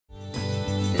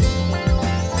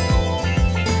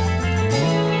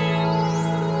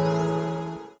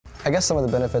I guess some of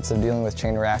the benefits of dealing with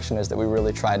Chain Reaction is that we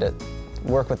really try to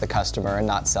work with the customer and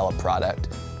not sell a product.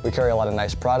 We carry a lot of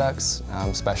nice products,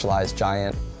 Specialized,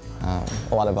 Giant,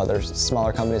 a lot of other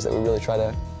smaller companies that we really try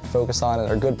to focus on and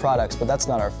are good products, but that's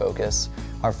not our focus.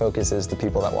 Our focus is the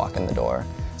people that walk in the door.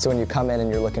 So when you come in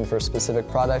and you're looking for a specific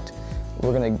product,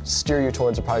 we're going to steer you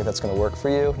towards a product that's going to work for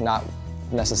you, not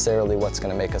necessarily what's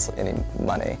going to make us any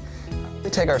money.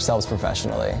 We take ourselves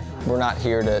professionally. We're not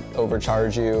here to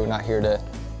overcharge you, not here to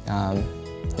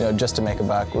just to make a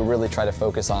buck. We really try to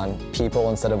focus on people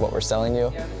instead of what we're selling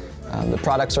you. The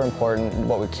products are important,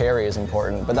 what we carry is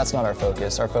important, but that's not our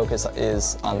focus. Our focus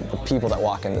is on the people that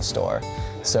walk in the store.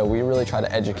 So we really try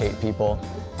to educate people,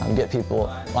 get people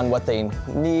on what they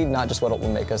need, not just what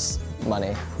will make us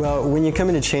money. Well, when you come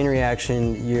into Chain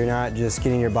Reaction, you're not just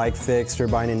getting your bike fixed or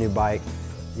buying a new bike.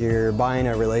 You're buying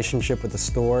a relationship with the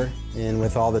store and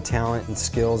with all the talent and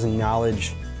skills and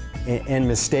knowledge and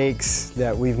mistakes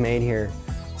that we've made here.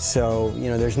 So,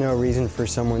 there's no reason for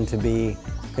someone to be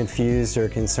confused or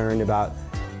concerned about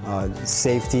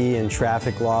safety and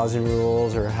traffic laws and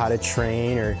rules or how to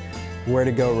train or where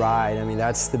to go ride. I mean,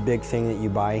 that's the big thing that you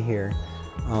buy here,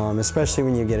 especially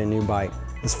when you get a new bike.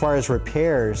 As far as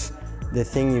repairs, the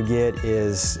thing you get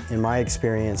is, in my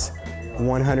experience,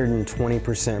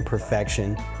 120%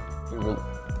 perfection. We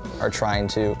are trying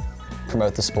to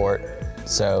promote the sport,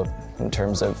 so in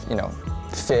terms of,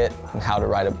 fit and how to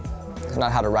ride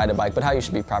not how to ride a bike, but how you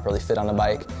should be properly fit on a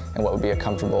bike and what would be a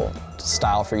comfortable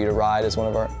style for you to ride is one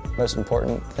of our most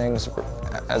important things.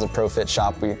 As a pro fit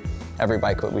shop, every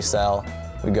bike that we sell,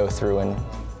 we go through and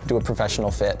do a professional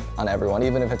fit on everyone,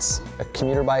 even if it's a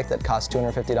commuter bike that costs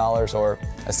 $250 or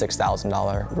a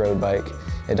 $6,000 road bike,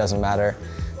 it doesn't matter.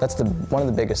 That's one of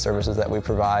the biggest services that we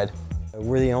provide.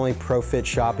 We're the only pro fit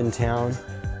shop in town.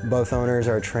 Both owners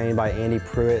are trained by Andy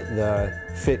Pruitt, the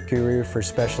fit guru for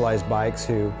Specialized bikes,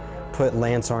 who put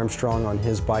Lance Armstrong on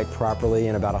his bike properly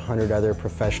and about 100 other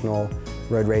professional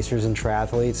road racers and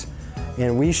triathletes.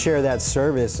 And we share that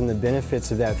service and the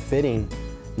benefits of that fitting,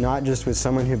 not just with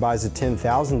someone who buys a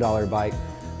 $10,000 bike,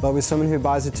 but with someone who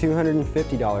buys a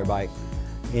 $250 bike.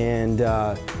 And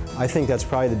I think that's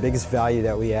probably the biggest value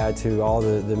that we add to all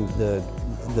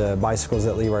the bicycles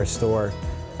that leave our store.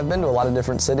 I've been to a lot of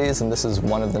different cities, and this is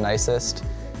one of the nicest.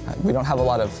 We don't have a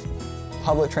lot of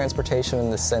public transportation in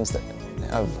the sense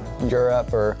of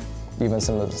Europe or even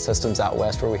some of the systems out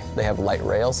west where they have light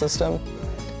rail system,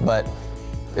 but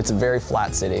it's a very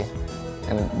flat city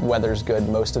and weather's good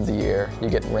most of the year. You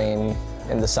get rain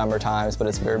in the summer times, but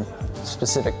it's a very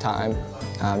specific time.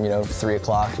 3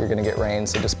 o'clock you're going to get rain,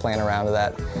 so just plan around to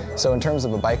that. So in terms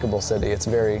of a bikeable city, it's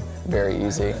very, very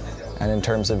easy. And in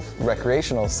terms of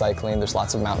recreational cycling, there's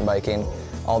lots of mountain biking.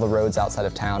 All the roads outside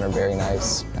of town are very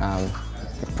nice,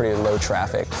 pretty low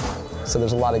traffic. So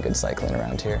there's a lot of good cycling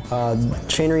around here.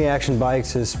 Chain Reaction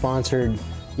Bikes has sponsored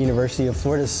University of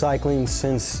Florida cycling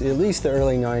since at least the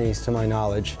early 90s, to my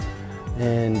knowledge.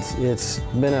 And it's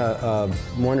been a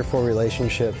wonderful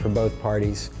relationship for both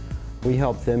parties. We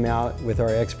help them out with our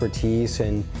expertise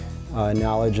and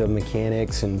knowledge of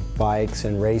mechanics and bikes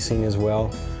and racing as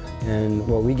well. And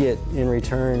what we get in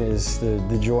return is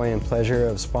the joy and pleasure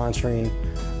of sponsoring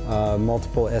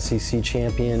multiple SEC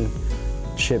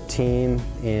championship team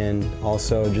and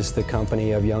also just the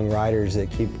company of young riders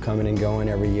that keep coming and going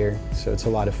every year. So it's a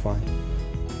lot of fun.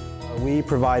 We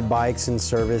provide bikes and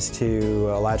service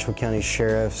to Alachua County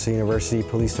Sheriff's, University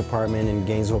Police Department, and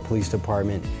Gainesville Police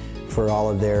Department for all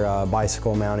of their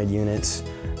bicycle-mounted units.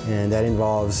 And that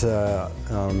involves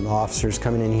officers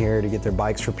coming in here to get their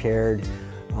bikes repaired.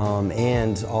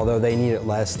 And although they need it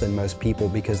less than most people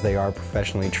because they are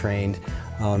professionally trained,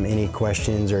 any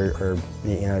questions or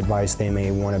advice they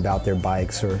may want about their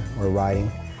bikes or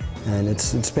riding. And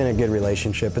it's been a good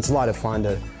relationship. It's a lot of fun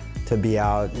to be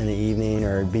out in the evening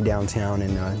or be downtown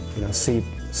and see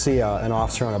an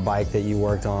officer on a bike that you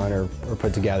worked on or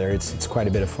put together. It's quite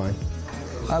a bit of fun.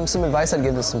 Some advice I'd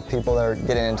give to some people that are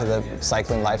getting into the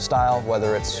cycling lifestyle,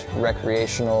 whether it's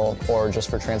recreational or just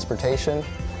for transportation,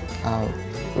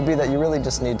 would be that you really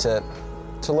just need to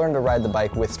learn to ride the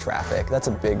bike with traffic. That's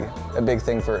a big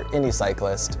thing for any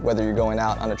cyclist, whether you're going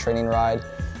out on a training ride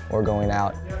or going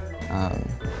out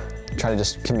trying to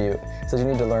just commute. So you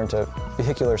need to learn to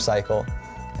vehicular cycle,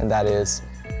 and that is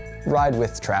ride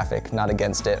with traffic, not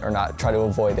against it or not try to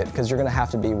avoid it, because you're going to have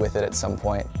to be with it at some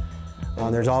point.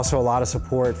 There's also a lot of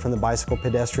support from the Bicycle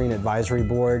Pedestrian Advisory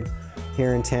Board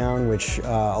here in town, which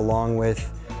along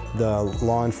with the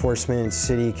law enforcement,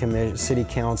 city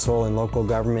council, and local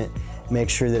government make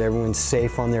sure that everyone's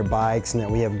safe on their bikes and that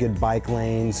we have good bike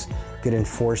lanes, good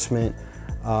enforcement.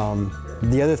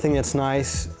 The other thing that's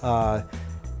nice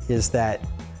is that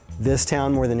This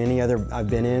town, more than any other I've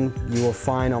been in, you will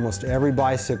find almost every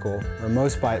bicycle, or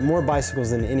more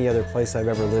bicycles than any other place I've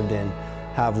ever lived in,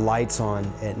 have lights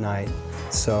on at night.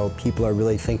 So people are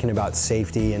really thinking about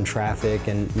safety and traffic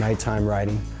and nighttime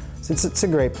riding. So it's a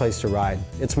great place to ride.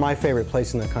 It's my favorite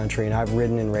place in the country, and I've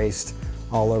ridden and raced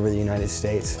all over the United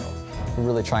States. We're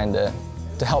really trying to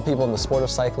help people in the sport of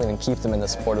cycling and keep them in the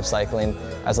sport of cycling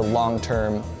as a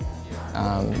long-term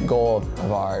goal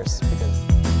of ours.